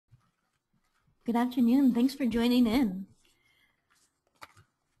Good afternoon. Thanks for joining in.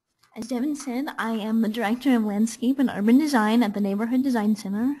 As Devin said, I am the Director of Landscape and Urban Design at the Neighborhood Design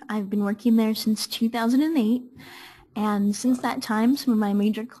Center. I've been working there since 2008, and since that time, some of my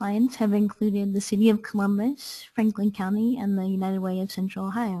major clients have included the City of Columbus, Franklin County, and the United Way of Central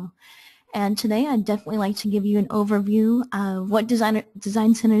Ohio. And today, I'd definitely like to give you an overview of what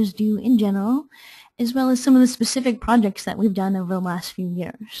design centers do in general, as well as some of the specific projects that we've done over the last few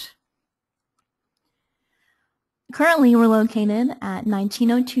years. Currently, we're located at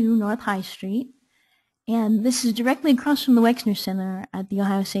 1902 North High Street, and this is directly across from the Wexner Center at The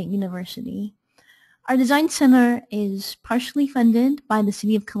Ohio State University. Our design center is partially funded by the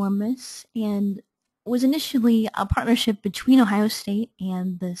City of Columbus and was initially a partnership between Ohio State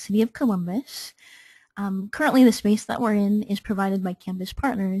and the City of Columbus. Currently, the space that we're in is provided by Campus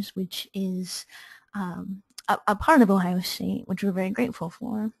Partners, which is a part of Ohio State, which we're very grateful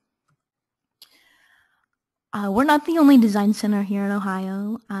for. We're not the only design center here in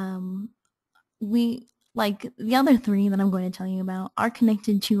Ohio. We, like the other three that I'm going to tell you about, are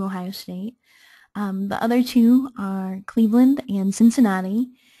connected to Ohio State. The other two are Cleveland and Cincinnati.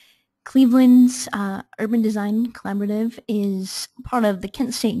 Cleveland's Urban Design Collaborative is part of the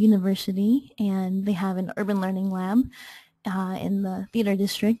Kent State University, and they have an urban learning lab in the theater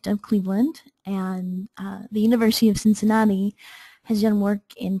district of Cleveland. And the University of Cincinnati has done work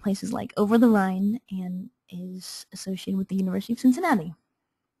in places like Over the Rhine and is associated with the University of Cincinnati.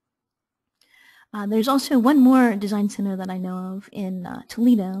 There's also one more design center that I know of in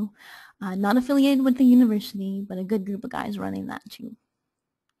Toledo, not affiliated with the university, but a good group of guys running that too.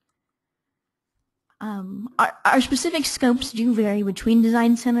 Our specific scopes do vary between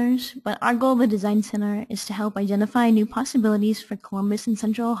design centers, but our goal of the design center is to help identify new possibilities for Columbus and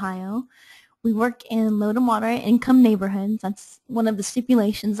Central Ohio. We work in low to moderate income neighborhoods. That's one of the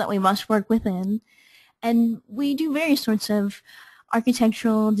stipulations that we must work within. And we do various sorts of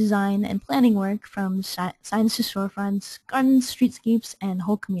architectural design and planning work, from signs to storefronts, gardens, streetscapes, and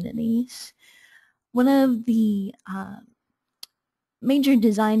whole communities. One of the major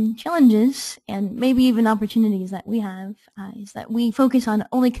design challenges and maybe even opportunities that we have is that we focus on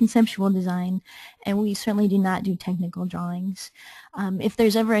only conceptual design, and we certainly do not do technical drawings. If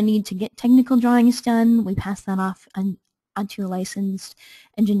there's ever a need to get technical drawings done, we pass that off onto a licensed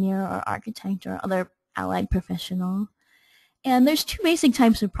engineer or architect or other allied professional. And there's two basic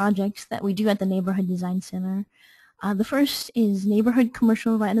types of projects that we do at the Neighborhood Design Center. The first is Neighborhood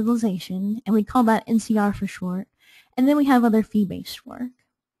Commercial Revitalization, and we call that NCR for short. And then we have other fee-based work.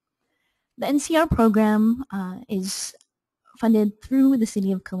 The NCR program is funded through the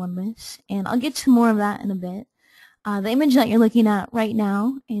City of Columbus, and I'll get to more of that in a bit. The image that you're looking at right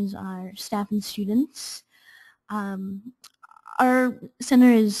now is our staff and students. Our center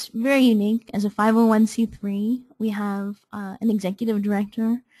is very unique as a 501c3. We have an executive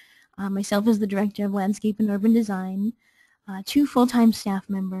director, myself as the director of landscape and urban design, two full-time staff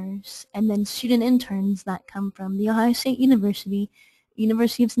members, and then student interns that come from the Ohio State University,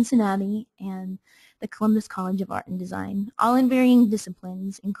 University of Cincinnati, and the Columbus College of Art and Design, all in varying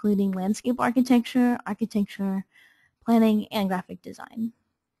disciplines, including landscape architecture, architecture, planning, and graphic design.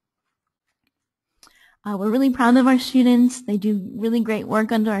 We're really proud of our students. They do really great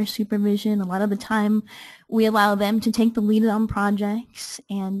work under our supervision. A lot of the time, we allow them to take the lead on projects,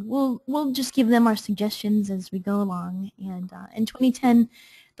 and we'll just give them our suggestions as we go along. And in 2010,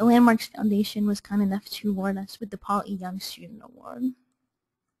 the Landmarks Foundation was kind enough to award us with the Paul E. Young Student Award.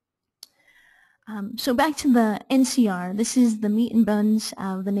 So back to the NCR. This is the meat and bones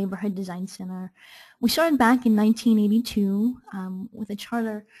of the Neighborhood Design Center. We started back in 1982 with a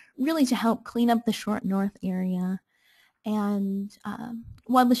charter really to help clean up the Short North area. And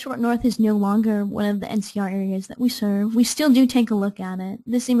while the Short North is no longer one of the NCR areas that we serve, we still do take a look at it.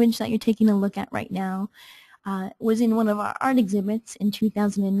 This image that you're taking a look at right now was in one of our art exhibits in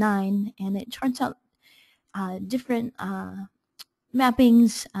 2009, and it charts out different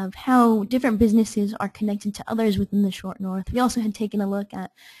mappings of how different businesses are connected to others within the Short North. We also had taken a look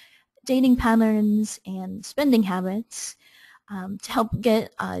at dating patterns and spending habits to help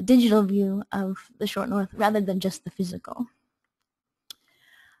get a digital view of the Short North rather than just the physical.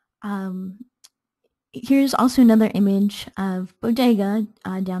 Here's also another image of Bodega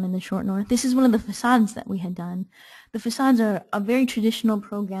down in the Short North. This is one of the facades that we had done. The facades are a very traditional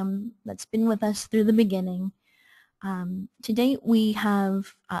program that's been with us through the beginning. To date, we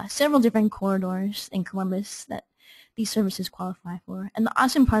have several different corridors in Columbus that these services qualify for. And the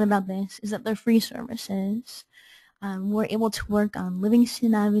awesome part about this is that they're free services. We're able to work on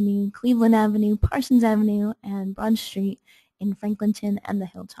Livingston Avenue, Cleveland Avenue, Parsons Avenue, and Broad Street in Franklinton and the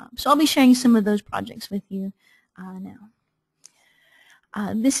Hilltop. So I'll be sharing some of those projects with you now.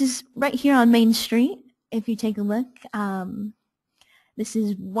 This is right here on Main Street. If you take a look, this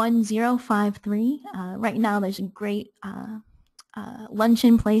is 1053. Right now there's a great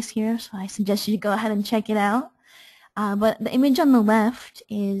luncheon place here, so I suggest you go ahead and check it out. But the image on the left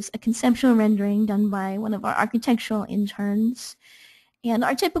is a conceptual rendering done by one of our architectural interns. And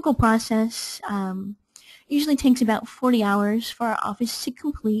our typical process usually takes about 40 hours for our office to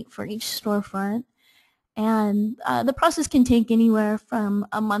complete for each storefront. And the process can take anywhere from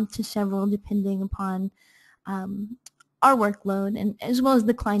a month to several, depending upon our workload and as well as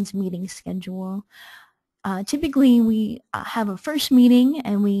the client's meeting schedule. Typically, we have a first meeting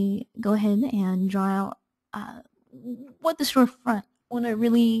and we go ahead and draw out what the storefront owner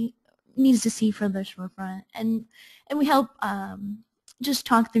really needs to see for their storefront, and we help just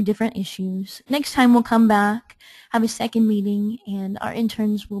talk through different issues. Next time we'll come back, have a second meeting, and our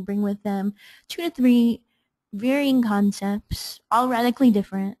interns will bring with them 2 to 3 varying concepts, all radically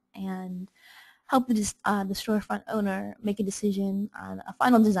different, and help the storefront owner make a decision on a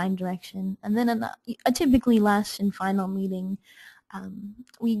final design direction. And then in a typically last and final meeting,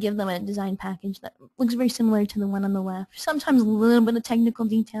 we give them a design package that looks very similar to the one on the left. Sometimes a little bit of technical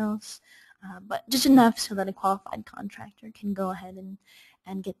details, but just enough so that a qualified contractor can go ahead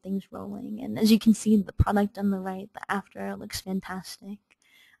and get things rolling. And as you can see, the product on the right, the after, looks fantastic.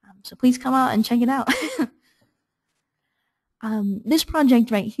 So please come out and check it out. This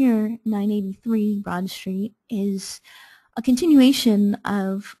project right here, 983 Broad Street, is a continuation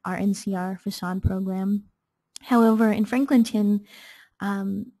of our NCR facade program. However, in Franklinton,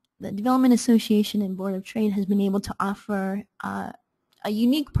 the Development Association and Board of Trade has been able to offer a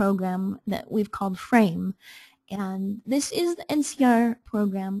unique program that we've called FRAME. And this is the NCR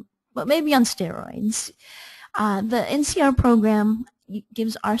program, but maybe on steroids. The NCR program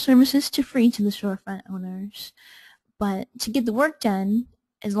gives our services free to the storefront owners. But to get the work done,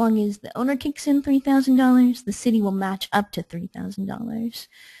 as long as the owner kicks in $3,000, the city will match up to $3,000.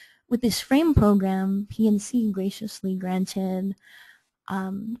 With this FRAME program, PNC graciously granted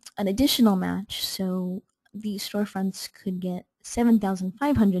an additional match, so these storefronts could get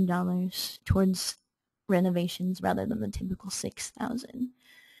 $7,500 towards renovations rather than the typical $6,000.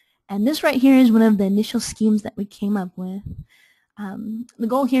 And this right here is one of the initial schemes that we came up with. The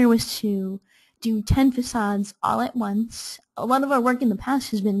goal here was to do 10 facades all at once. A lot of our work in the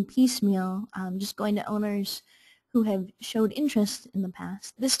past has been piecemeal, just going to owners who have showed interest in the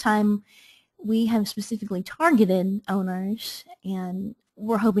past. This time, we have specifically targeted owners, and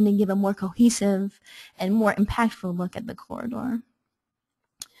we're hoping to give a more cohesive and more impactful look at the corridor.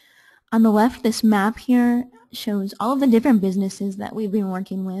 On the left, this map here shows all of the different businesses that we've been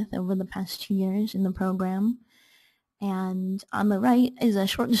working with over the past 2 years in the program. And on the right is a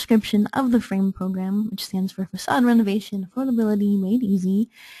short description of the FRAME program, which stands for Facade Renovation Affordability Made Easy.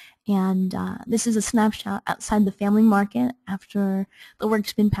 And this is a snapshot outside the family market after the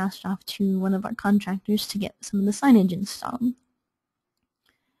work's been passed off to one of our contractors to get some of the signage installed.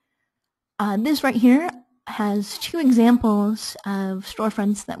 This right here has 2 examples of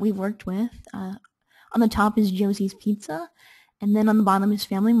storefronts that we've worked with. On the top is Josie's Pizza, and then on the bottom is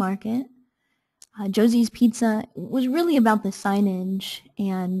Family Market. Josie's Pizza was really about the signage,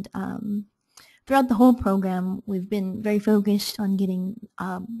 and throughout the whole program, we've been very focused on getting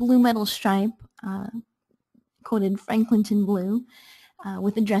blue metal stripe, quoted Franklinton blue,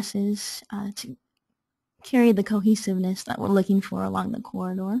 with addresses to carry the cohesiveness that we're looking for along the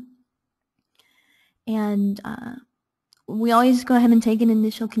corridor. And we always go ahead and take an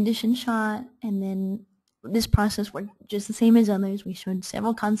initial condition shot, and then this process worked just the same as others. We showed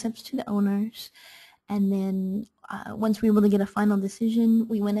several concepts to the owners, and then once we were able to get a final decision,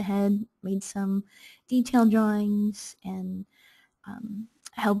 we went ahead, made some detailed drawings, and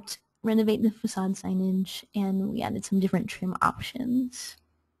helped renovate the facade signage, and we added some different trim options.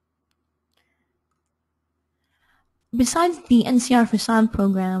 Besides the NCR facade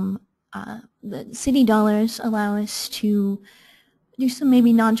program, the city dollars allow us to do some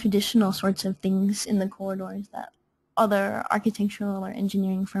maybe non-traditional sorts of things in the corridors that other architectural or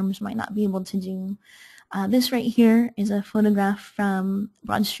engineering firms might not be able to do. This right here is a photograph from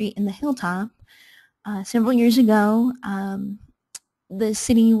Broad Street in the Hilltop. Several years ago, the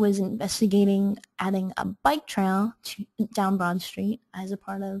city was investigating adding a bike trail down Broad Street as a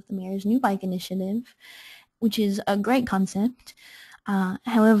part of the mayor's new bike initiative, which is a great concept.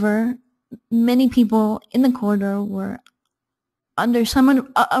 However, many people in the corridor were under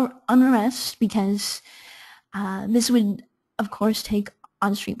some unrest because this would, of course, take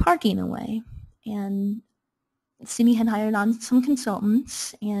on-street parking away. And the city had hired on some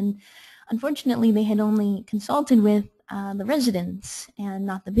consultants, and unfortunately, they had only consulted with the residents and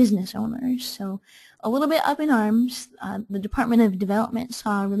not the business owners. So a little bit up in arms, the Department of Development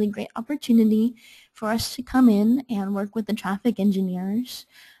saw a really great opportunity for us to come in and work with the traffic engineers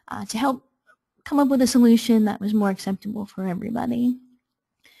to help come up with a solution that was more acceptable for everybody.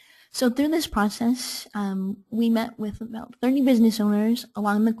 So through this process, we met with about 30 business owners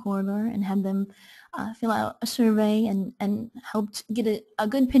along the corridor and had them fill out a survey and helped get a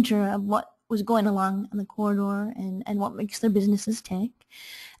good picture of what was going along on the corridor and what makes their businesses tick.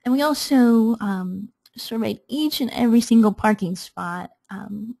 And we also surveyed each and every single parking spot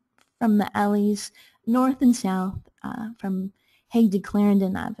from the alleys north and south from Hague to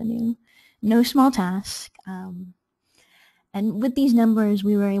Clarendon Avenue. No small task. And with these numbers,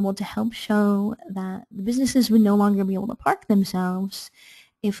 we were able to help show that the businesses would no longer be able to park themselves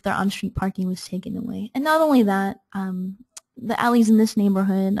if their on-street parking was taken away. And not only that, the alleys in this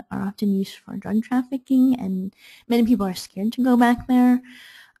neighborhood are often used for drug trafficking, and many people are scared to go back there.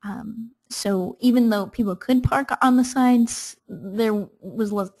 So even though people could park on the sides, there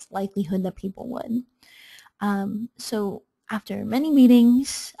was less likelihood that people would. So after many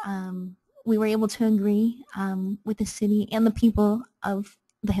meetings, we were able to agree with the city and the people of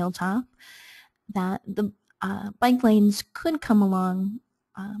the Hilltop that the bike lanes could come along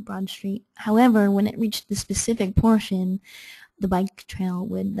Broad Street. However, when it reached the specific portion, the bike trail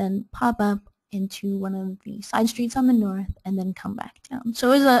would then pop up into one of the side streets on the north and then come back down.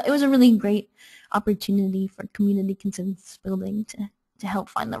 So it was a really great opportunity for community consensus building to help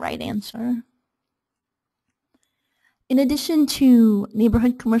find the right answer. In addition to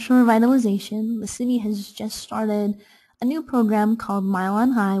neighborhood commercial revitalization, the city has just started a new program called Mile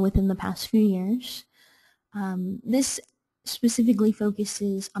on High within the past few years. This specifically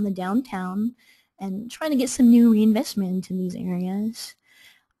focuses on the downtown and trying to get some new reinvestment into these areas.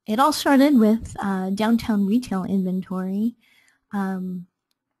 It all started with downtown retail inventory.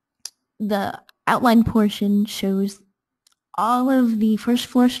 The outline portion shows all of the first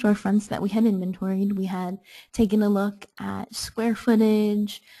floor storefronts that we had inventoried. We had taken a look at square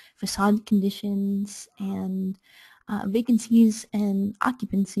footage, facade conditions, and vacancies and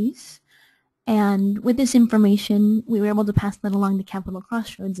occupancies. And with this information, we were able to pass that along to Capitol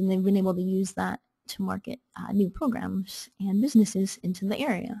Crossroads, and they've been able to use that to market new programs and businesses into the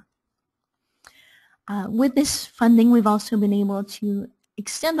area. With this funding, we've also been able to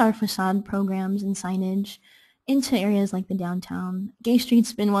extend our facade programs and signage into areas like the downtown. Gay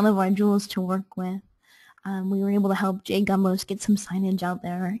Street's been one of our jewels to work with. We were able to help Jay Gumbos get some signage out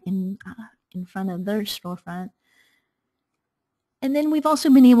there in front of their storefront. And then we've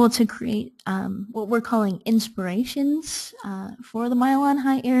also been able to create what we're calling inspirations for the Mile on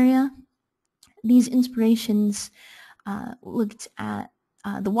High area. These inspirations looked at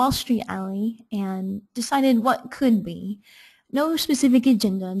the Wall Street alley and decided what could be. No specific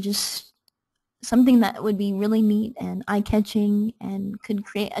agenda, just something that would be really neat and eye-catching and could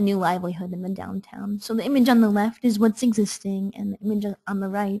create a new livelihood in the downtown. So the image on the left is what's existing, and the image on the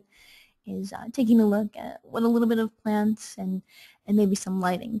right is taking a look at what a little bit of plants and maybe some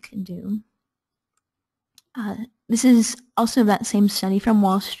lighting could do. This is also that same study from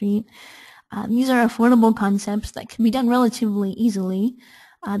Wall Street. These are affordable concepts that can be done relatively easily.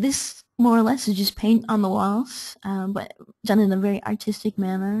 This more or less is just paint on the walls, but done in a very artistic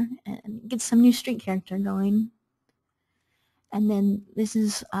manner and get some new street character going. And then this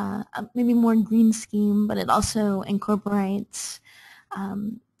is maybe more green scheme, but it also incorporates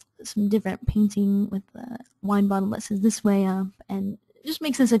some different painting with the wine bottle that says "This Way Up," and just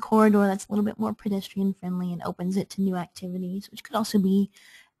makes this a corridor that's a little bit more pedestrian friendly and opens it to new activities, which could also be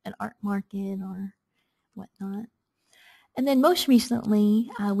an art market or whatnot. And then most recently,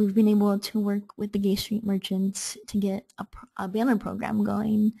 we've been able to work with the Gay Street merchants to get a banner program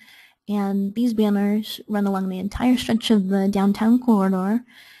going. And these banners run along the entire stretch of the downtown corridor.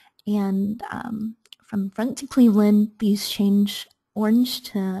 And from front to Cleveland, these change orange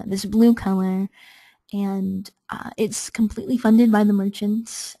to this blue color. And it's completely funded by the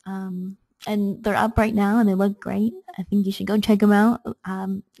merchants. And they're up right now, and they look great. I think you should go check them out.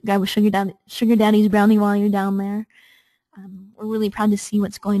 Grab a Sugar Daddy's brownie while you're down there. We're really proud to see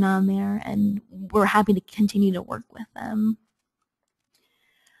what's going on there, and we're happy to continue to work with them.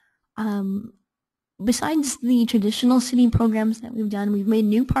 Besides the traditional city programs that we've done, we've made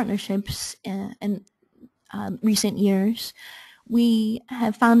new partnerships in recent years. We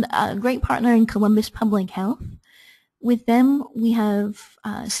have found a great partner in Columbus Public Health. With them, we have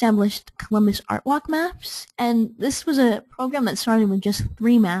established Columbus Art Walk maps, and this was a program that started with just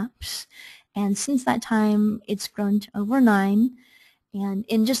 3 maps, And since that time, it's grown to over 9. And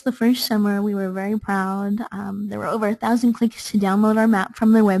in just the first summer, we were very proud. There were over 1,000 clicks to download our map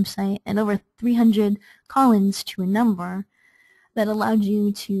from their website and over 300 call-ins to a number that allowed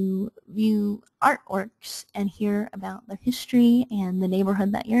you to view artworks and hear about the history and the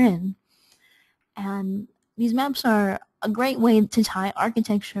neighborhood that you're in. And these maps are a great way to tie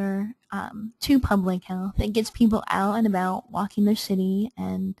architecture to public health. It gets people out and about walking their city,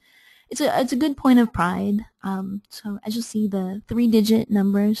 and it's a good point of pride. So as you see, the 3-digit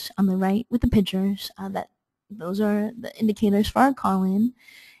numbers on the right with the pictures, those are the indicators for our call-in.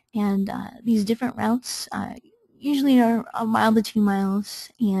 And these different routes usually are a mile to 2 miles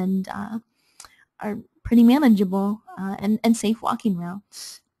and are pretty manageable and safe walking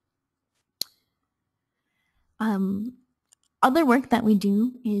routes. Other work that we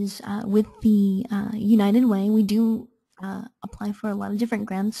do is with the United Way. We do apply for a lot of different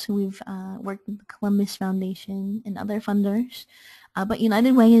grants. So we've worked with the Columbus Foundation and other funders. But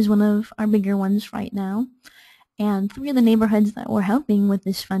United Way is one of our bigger ones right now. And 3 of the neighborhoods that we're helping with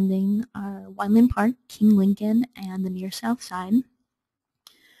this funding are Wineland Park, King Lincoln, and the near South Side.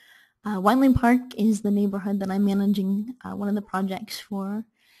 Wineland Park is the neighborhood that I'm managing one of the projects for.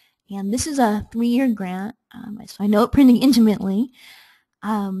 And this is a 3-year grant, so I know it pretty intimately.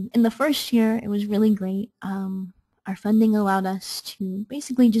 In the first year, it was really great. Our funding allowed us to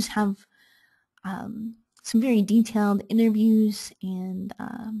basically just have some very detailed interviews and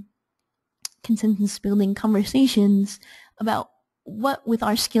consensus building conversations about what with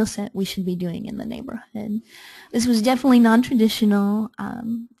our skill set we should be doing in the neighborhood. This was definitely non-traditional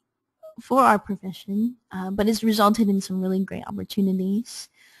for our profession, but it's resulted in some really great opportunities.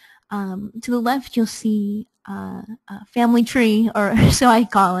 To the left, you'll see a family tree, or so I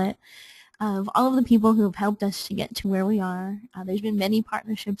call it, of all of the people who have helped us to get to where we are. There's been many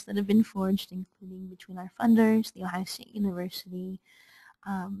partnerships that have been forged, including between our funders, the Ohio State University,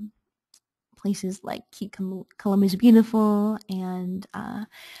 places like Keep Columbus Beautiful, and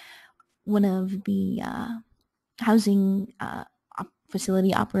one of the housing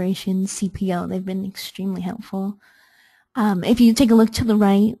facility operations, CPO. They've been extremely helpful. If you take a look to the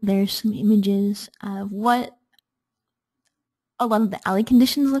right, there's some images of what a lot of the alley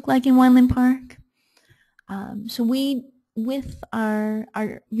conditions look like in Wineland Park. So we, with our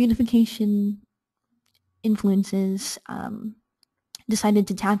beautification influences, decided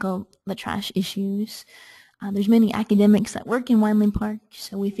to tackle the trash issues. There's many academics that work in Wineland Park,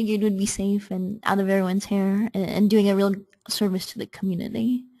 so we figured it would be safe and out of everyone's hair and doing a real service to the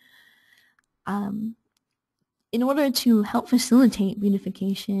community. In order to help facilitate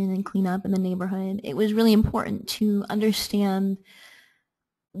beautification and cleanup in the neighborhood, it was really important to understand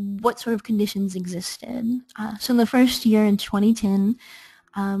what sort of conditions existed. So in the first year in 2010,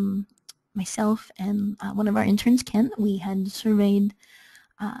 myself and one of our interns, Kent, we had surveyed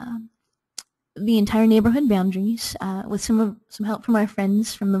the entire neighborhood boundaries with some help from our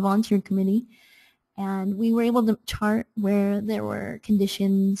friends from the volunteer committee. And we were able to chart where there were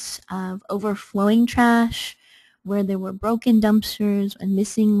conditions of overflowing trash, where there were broken dumpsters and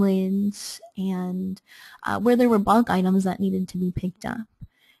missing lids, and where there were bulk items that needed to be picked up.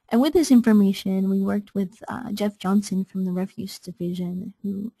 And with this information, we worked with Jeff Johnson from the Refuse Division,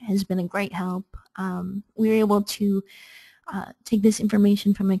 who has been a great help. We were able to take this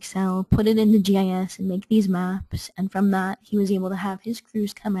information from Excel, put it into GIS, and make these maps. And from that, he was able to have his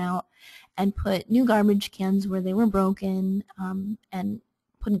crews come out and put new garbage cans where they were broken, and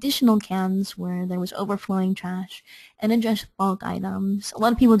put additional cans where there was overflowing trash, and address bulk items. A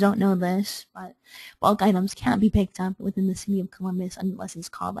lot of people don't know this, but bulk items can't be picked up within the city of Columbus unless it's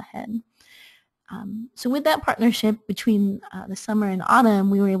called ahead. So with that partnership between the summer and autumn,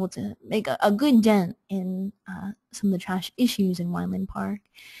 we were able to make a good dent in some of the trash issues in Wineland Park.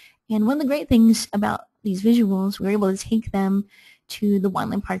 And one of the great things about these visuals, we were able to take them to the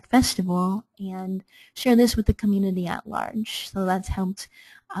Wineland Park Festival and share this with the community at large. So that's helped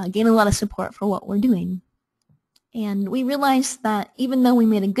gain a lot of support for what we're doing. And we realized that even though we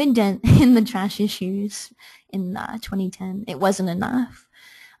made a good dent in the trash issues in 2010, it wasn't enough.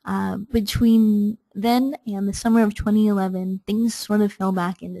 Between then and the summer of 2011, things sort of fell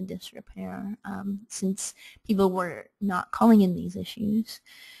back into disrepair since people were not calling in these issues.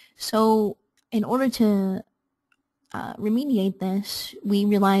 So in order to remediate this, we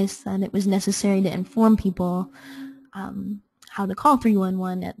realized that it was necessary to inform people how to call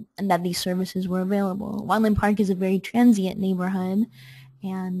 311 and that these services were available. Wineland Park is a very transient neighborhood,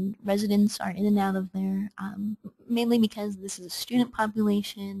 and residents are in and out of there, mainly because this is a student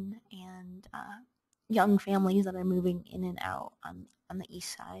population and young families that are moving in and out on the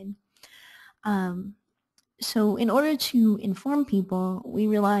east side. So in order to inform people, we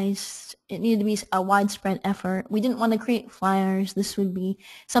realized it needed to be a widespread effort. We didn't want to create flyers. This would be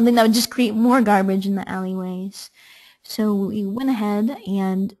something that would just create more garbage in the alleyways. So we went ahead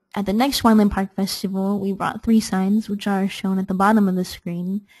and at the next Wineland Park Festival, we brought 3 signs, which are shown at the bottom of the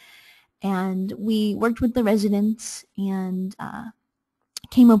screen. And we worked with the residents and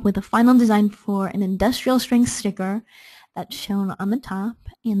came up with a final design for an industrial strength sticker that's shown on the top.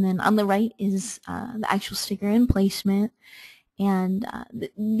 And then on the right is the actual sticker and placement. And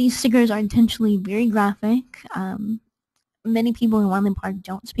these stickers are intentionally very graphic. Many people in Wineland Park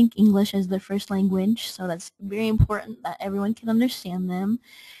don't speak English as their first language, so that's very important that everyone can understand them.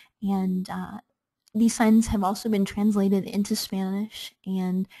 And these signs have also been translated into Spanish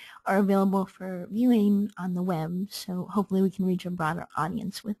and are available for viewing on the web, so hopefully we can reach a broader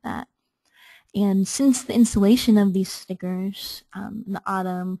audience with that. And since the installation of these stickers in the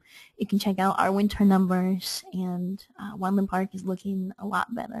autumn, you can check out our winter numbers, and Wineland Park is looking a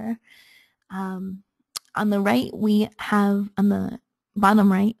lot better. On the right, we have, on the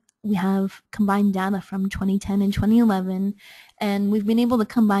bottom right, we have combined data from 2010 and 2011, and we've been able to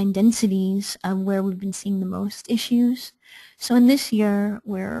combine densities of where we've been seeing the most issues. So in this year,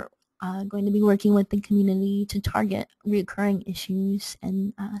 we're going to be working with the community to target recurring issues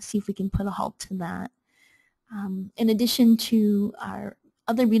and see if we can put a halt to that. In addition to our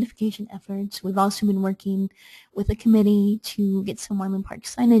other beautification efforts, we've also been working with a committee to get some Wineland Park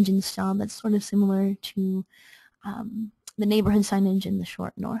signage installed that's sort of similar to the neighborhood signage in the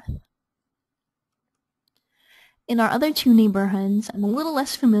short north. In our other 2 neighborhoods, I'm a little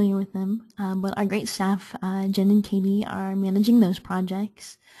less familiar with them, but our great staff, Jen and Katie, are managing those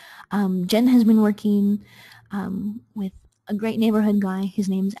projects. Jen has been working with a great neighborhood guy. His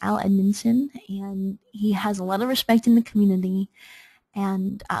name's Al Edmondson, and he has a lot of respect in the community.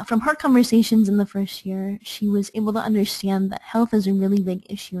 And from her conversations in the first year, she was able to understand that health is a really big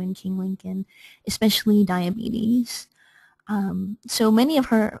issue in King Lincoln, especially diabetes. So many of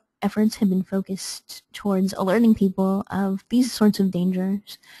her efforts have been focused towards alerting people of these sorts of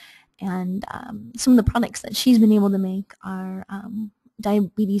dangers. And some of the products that she's been able to make are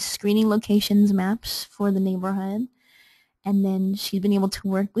diabetes screening locations maps for the neighborhood. And then she's been able to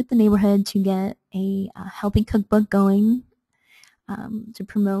work with the neighborhood to get a healthy cookbook going to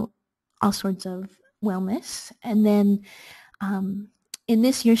promote all sorts of wellness. And then in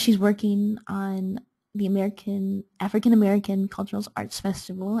this year, she's working on the African American Cultural Arts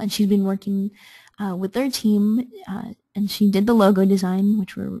Festival, and she's been working with their team, and she did the logo design,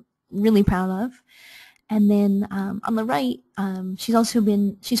 which we're really proud of. And then on the right,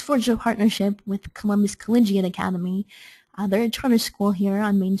 she's forged a partnership with Columbus Collegiate Academy. They're a charter school here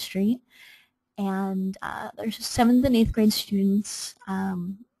on Main Street, and there's 7th and 8th grade students.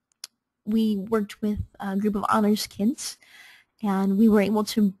 We worked with a group of honors kids, and we were able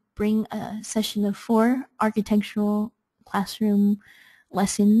to bring a session of 4 architectural classroom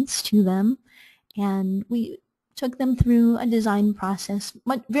lessons to them, and we took them through a design process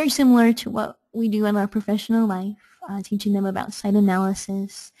very similar to what we do in our professional life, teaching them about site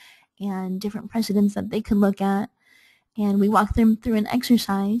analysis and different precedents that they could look at. And we walked them through an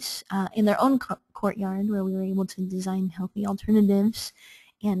exercise in their own courtyard where we were able to design healthy alternatives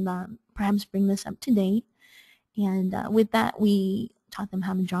and perhaps bring this up to date. And with that, we taught them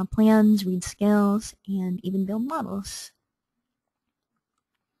how to draw plans, read scales, and even build models.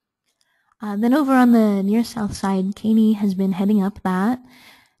 Then over on the near south side, Katie has been heading up that.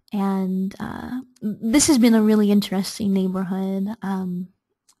 And this has been a really interesting neighborhood.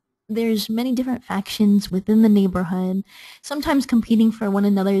 There's many different factions within the neighborhood, sometimes competing for one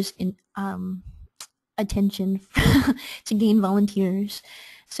another's attention to gain volunteers.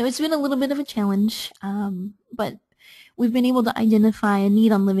 So it's been a little bit of a challenge, but we've been able to identify a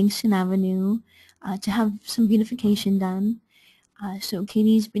need on Livingston Avenue to have some beautification done. So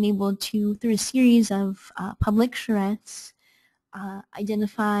Katie's been able to, through a series of public charrettes,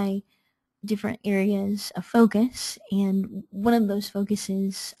 identify different areas of focus, and one of those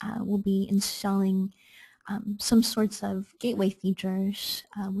focuses will be installing some sorts of gateway features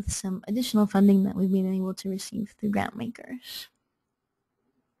with some additional funding that we've been able to receive through grant makers.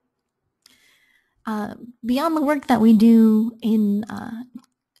 Beyond the work that we do in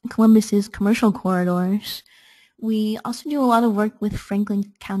Columbus's commercial corridors, we also do a lot of work with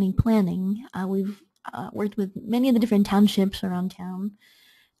Franklin County Planning. We've worked with many of the different townships around town.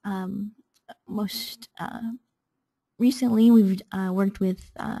 Most recently, we've worked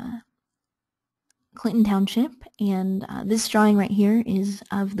with Clinton Township, and this drawing right here is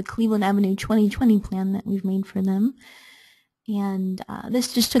of the Cleveland Avenue 2020 plan that we've made for them. And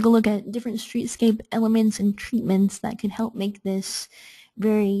this just took a look at different streetscape elements and treatments that could help make this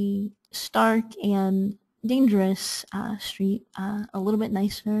very stark and dangerous street a little bit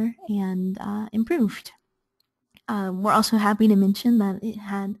nicer and improved. We're also happy to mention that it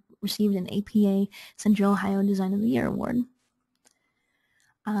had received an APA Central Ohio Design of the Year award.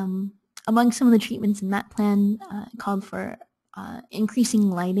 Among some of the treatments in that plan called for increasing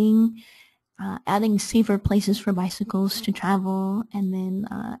lighting, adding safer places for bicycles to travel, and then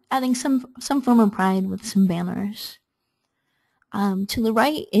adding some form of pride with some banners. To the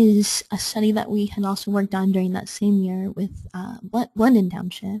right is a study that we had also worked on during that same year with Blendon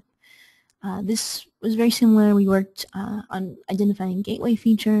Township. This was very similar. We worked on identifying gateway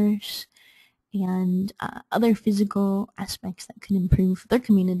features and other physical aspects that could improve their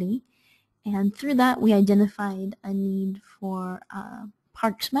community. And through that, we identified a need for a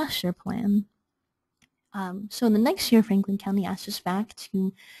parks master plan. So the next year, Franklin County asked us back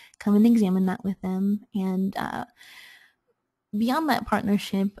to come and examine that with them. And beyond that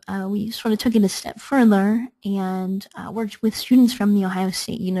partnership, we sort of took it a step further and worked with students from the Ohio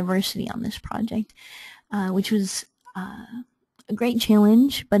State University on this project, which was a great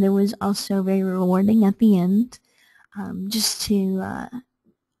challenge, but it was also very rewarding at the end, just to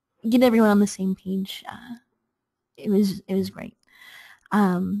get everyone on the same page. It was great.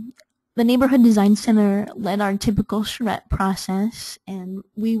 The Neighborhood Design Center led our typical charrette process, and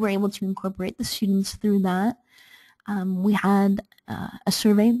we were able to incorporate the students through that. We had a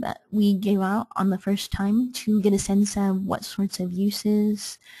survey that we gave out on the first time to get a sense of what sorts of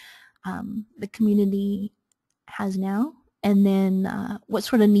uses the community has now, and then what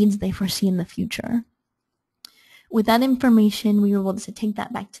sort of needs they foresee in the future. With that information, we were able to take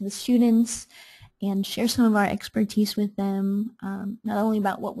that back to the students and share some of our expertise with them, not only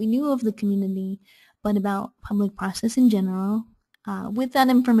about what we knew of the community, but about public process in general. With that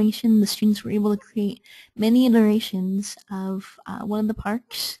information, the students were able to create many iterations of one of the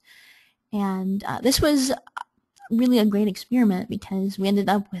parks, and this was really a great experiment because we ended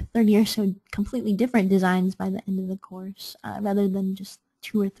up with 30 or so completely different designs by the end of the course, rather than just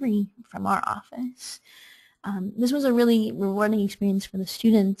 2 or 3 from our office. This was a really rewarding experience for the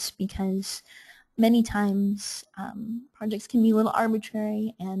students because many times projects can be a little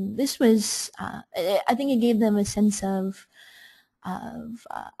arbitrary, and this was, I think it gave them a sense of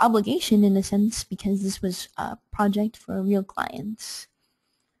obligation in a sense because this was a project for real clients.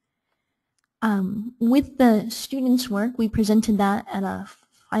 With the students' work, we presented that at a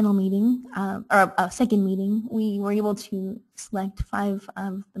final meeting, or a second meeting. We were able to select 5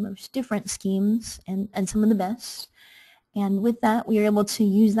 of the most different schemes and some of the best. And with that, we were able to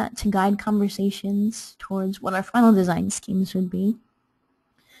use that to guide conversations towards what our final design schemes would be.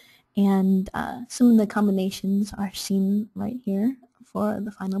 And some of the combinations are seen right here for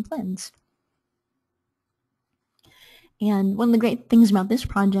the final plans. And one of the great things about this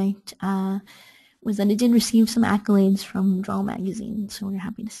project was that it did receive some accolades from Draw Magazine, so we're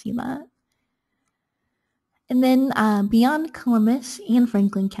happy to see that. And then beyond Columbus and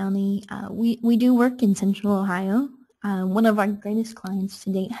Franklin County, we do work in Central Ohio. One of our greatest clients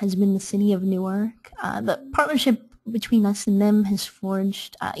to date has been the city of Newark. The partnership between us and them has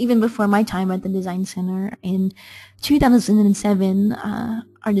forged even before my time at the Design Center. In 2007,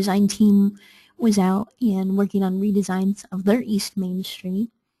 our design team was out and working on redesigns of their East Main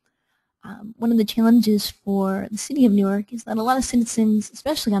Street. One of the challenges for the city of Newark is that a lot of citizens,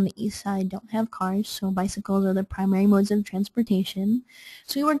 especially on the east side, don't have cars, so bicycles are the primary modes of transportation.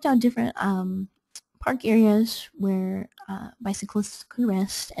 So we worked out different park areas where bicyclists could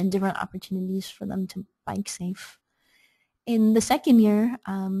rest and different opportunities for them to bike safe. In the second year,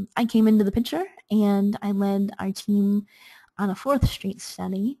 I came into the picture and I led our team on a 4th Street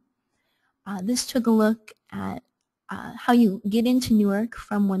study. This took a look at how you get into Newark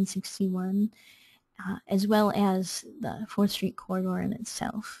from 161, as well as the 4th Street corridor in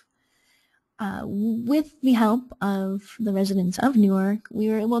itself. With the help of the residents of Newark, we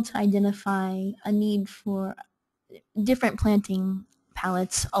were able to identify a need for different planting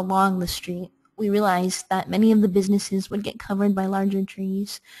palettes along the street. We realized that many of the businesses would get covered by larger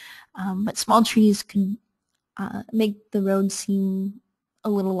trees, but small trees could make the road seem a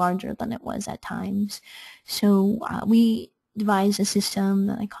little larger than it was at times. So we devised a system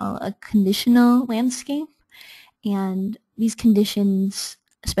that I call a conditional landscape, and these conditions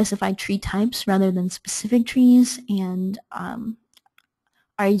specify tree types rather than specific trees and are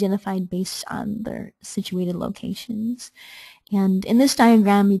identified based on their situated locations. And in this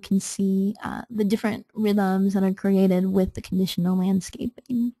diagram, you can see the different rhythms that are created with the conditional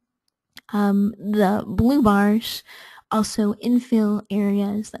landscaping. The blue bars also infill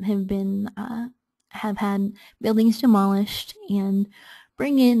areas that have had buildings demolished, and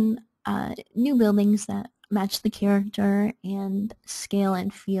bring in new buildings that match the character and scale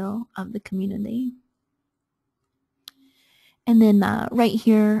and feel of the community. And then right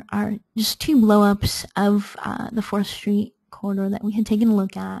here are just two blow-ups of the 4th Street corridor that we had taken a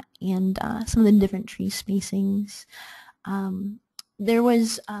look at, and some of the different tree spacings. There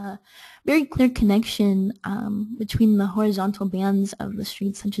was a very clear connection between the horizontal bands of the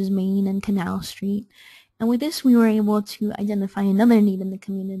streets, such as Main and Canal Street. And with this, we were able to identify another need in the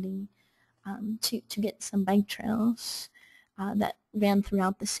community, to get some bike trails that ran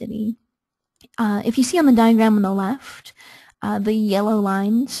throughout the city. If you see on the diagram on the left, the yellow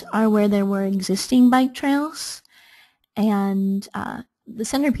lines are where there were existing bike trails, and the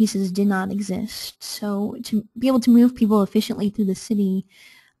centerpieces did not exist. So to be able to move people efficiently through the city,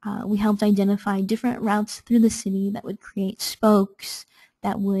 we helped identify different routes through the city that would create spokes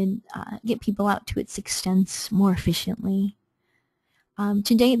that would get people out to its extents more efficiently.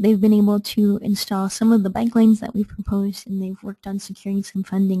 To date, they've been able to install some of the bike lanes that we've proposed, and they've worked on securing some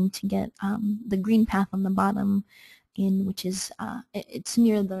funding to get the green path on the bottom in, which is it's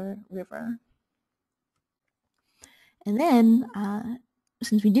near the river. And then,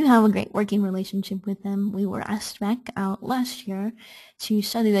 since we do have a great working relationship with them, we were asked back out last year to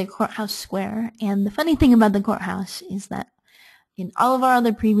study the courthouse square. And the funny thing about the courthouse is that in all of our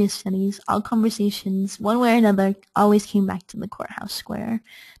other previous studies, all conversations, one way or another, always came back to the courthouse square.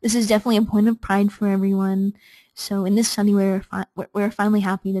 This is definitely a point of pride for everyone. So in this study, we're finally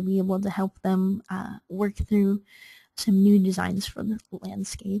happy to be able to help them work through some new designs for the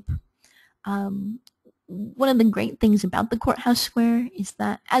landscape. One of the great things about the courthouse square is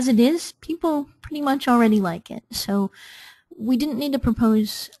that, as it is, people pretty much already like it. So we didn't need to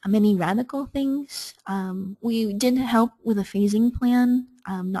propose many radical things. We did help with a phasing plan,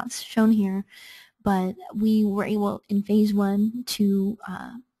 not shown here, but we were able in phase 1 to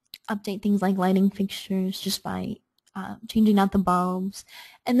update things like lighting fixtures just by changing out the bulbs,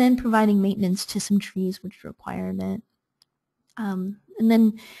 and then providing maintenance to some trees which required it. And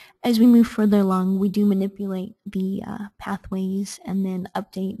then as we move further along, we do manipulate the pathways and then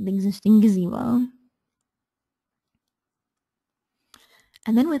update the existing gazebo.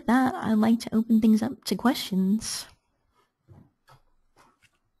 And then with that, I'd like to open things up to questions.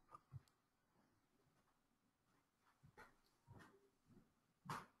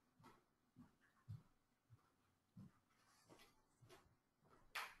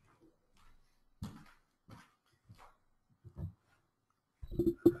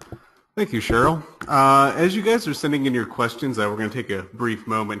 Thank you, Cheryl. As you guys are sending in your questions, we're going to take a brief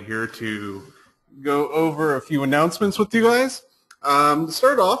moment here to go over a few announcements with you guys. To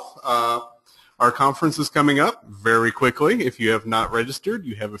start off, our conference is coming up very quickly. If you have not registered,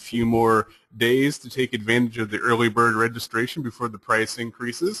 you have a few more days to take advantage of the early bird registration before the price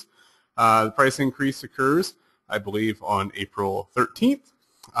increases. The price increase occurs, I believe, on April 13th.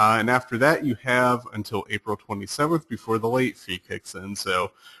 And after that, you have until April 27th before the late fee kicks in.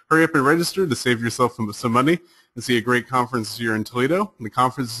 So hurry up and register to save yourself some money and see a great conference here in Toledo. The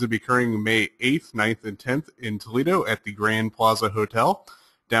conference is going to be occurring May 8th, 9th, and 10th in Toledo at the Grand Plaza Hotel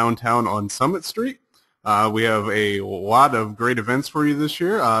downtown on Summit Street. We have a lot of great events for you this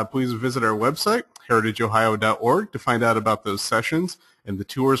year. Please visit our website, heritageohio.org, to find out about those sessions and the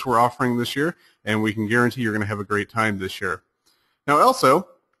tours we're offering this year, and we can guarantee you're going to have a great time this year. Now also,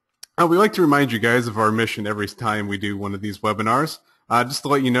 we like to remind you guys of our mission every time we do one of these webinars, just to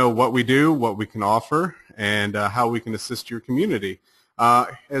let you know what we do, what we can offer, and how we can assist your community.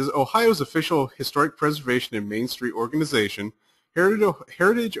 As Ohio's official historic preservation and Main Street organization,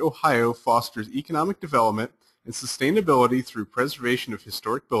 Heritage Ohio fosters economic development and sustainability through preservation of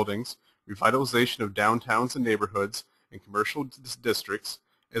historic buildings, revitalization of downtowns and neighborhoods and commercial districts,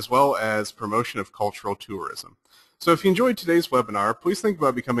 as well as promotion of cultural tourism. So if you enjoyed today's webinar, please think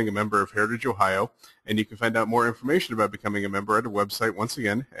about becoming a member of Heritage Ohio, and you can find out more information about becoming a member at our website once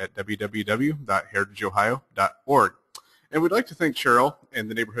again at www.heritageohio.org. And we'd like to thank Cheryl and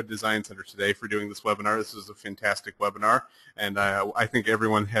the Neighborhood Design Center today for doing this webinar. This is a fantastic webinar, and I think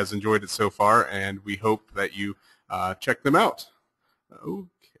everyone has enjoyed it so far, and we hope that you check them out. Okay,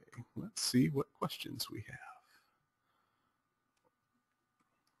 let's see what questions we have.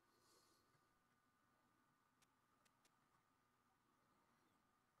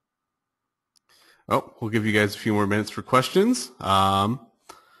 Oh, we'll give you guys a few more minutes for questions.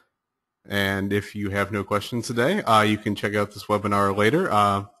 And if you have no questions today, you can check out this webinar later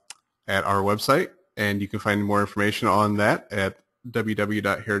at our website, and you can find more information on that at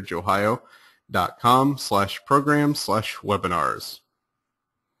www.heritageohio.org. columbus.com/program/webinars.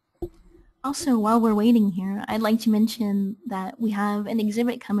 Also, while we're waiting here, I'd like to mention that we have an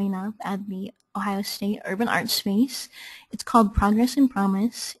exhibit coming up at the Ohio State Urban Arts Space. It's called Progress and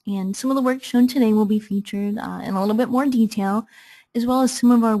Promise, and some of the work shown today will be featured in a little bit more detail, as well as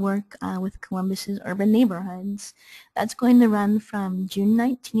some of our work with Columbus's urban neighborhoods. That's going to run from June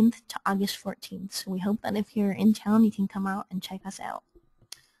 19th to August 14th, so we hope that if you're in town, you can come out and check us out.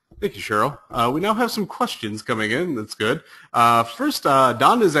 Thank you, Cheryl. We now have some questions coming in. That's good. First,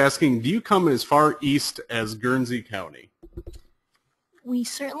 Don is asking, do you come as far east as Guernsey County? We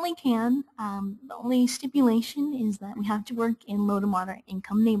certainly can. The only stipulation is that we have to work in low to moderate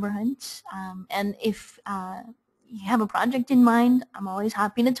income neighborhoods. And if you have a project in mind, I'm always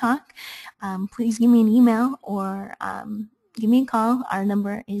happy to talk. Please give me an email or give me a call. Our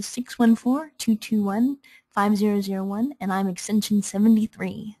number is 614-221-5001, and I'm extension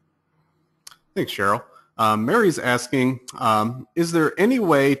 73. Thanks, Cheryl. Mary's asking, is there any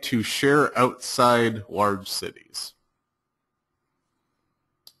way to share outside large cities?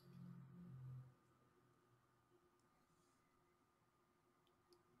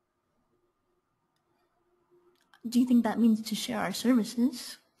 Do you think that means to share our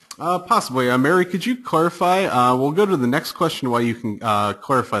services? Possibly. Mary, could you clarify? We'll go to the next question while you can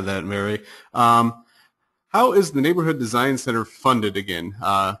clarify that, Mary. How is the Neighborhood Design Center funded again?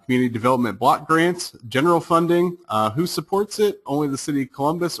 Community development block grants, general funding, who supports it? Only the city of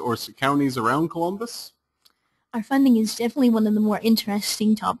Columbus or counties around Columbus? Our funding is definitely one of the more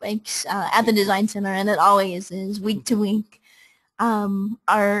interesting topics at the Design Center, and it always is week to week.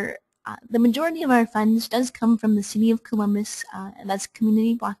 The majority of our funds does come from the city of Columbus, and that's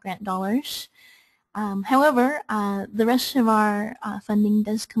community block grant dollars. However, the rest of our funding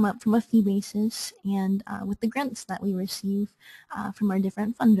does come up from a fee basis and with the grants that we receive from our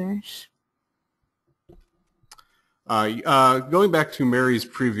different funders. Going back to Mary's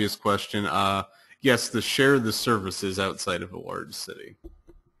previous question, yes, to share the services outside of a large city.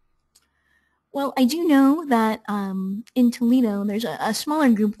 Well, I do know that in Toledo, there's a smaller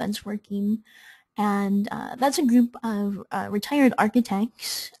group that's working, and that's a group of retired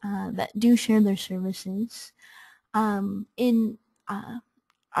architects that do share their services. In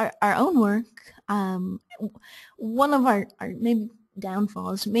our own work, one of our maybe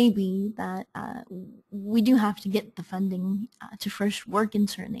downfalls may be that we do have to get the funding to first work in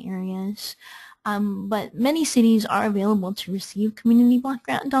certain areas. But many cities are available to receive community block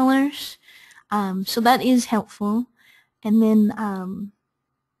grant dollars. So that is helpful. And then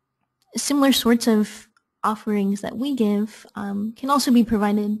similar sorts of offerings that we give can also be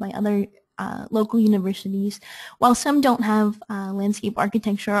provided by other local universities. While some don't have landscape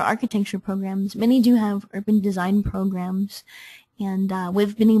architecture or architecture programs, many do have urban design programs. And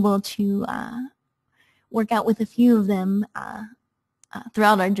we've been able to work out with a few of them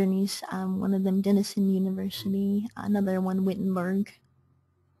throughout our journeys. One of them, Denison University, another one, Wittenberg.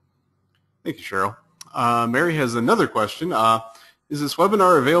 Thank you, Cheryl. Mary has another question. Is this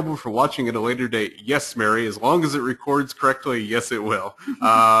webinar available for watching at a later date? Yes, Mary. As long as it records correctly, yes, it will.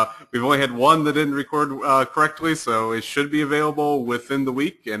 We've only had one that didn't record correctly, so it should be available within the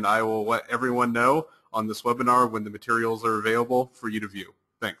week, and I will let everyone know on this webinar when the materials are available for you to view.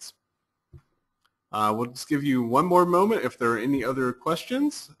 Thanks. We'll just give you one more moment if there are any other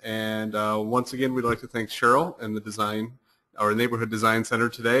questions. And once again, we'd like to thank Cheryl and the Neighborhood Design Center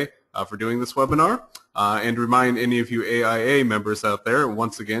today for doing this webinar. And remind any of you AIA members out there,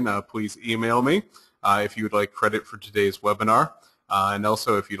 once again, please email me if you would like credit for today's webinar. And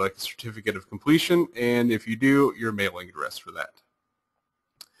also if you'd like a certificate of completion, and if you do, your mailing address for that.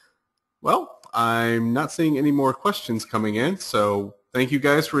 Well, I'm not seeing any more questions coming in, so thank you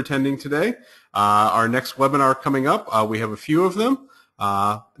guys for attending today. Our next webinar coming up, we have a few of them.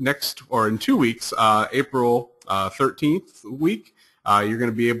 In 2 weeks, April 13th week, you're going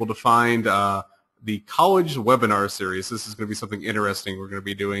to be able to find the college webinar series. This is going to be something interesting we're going to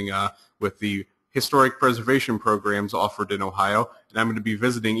be doing with the historic preservation programs offered in Ohio. And I'm going to be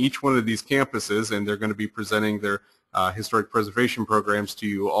visiting each one of these campuses, and they're going to be presenting their historic preservation programs to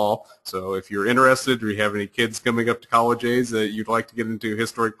you all. So if you're interested or you have any kids coming up to college age that you'd like to get into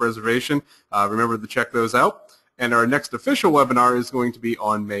historic preservation, remember to check those out. And our next official webinar is going to be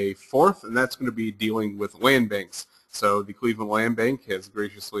on May 4th, and that's going to be dealing with land banks. So the Cleveland Land Bank has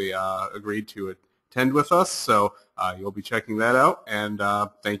graciously agreed to attend with us, so you'll be checking that out. And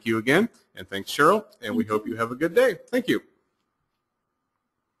thank you again, and thanks, Cheryl, and we hope you have a good day. Thank you.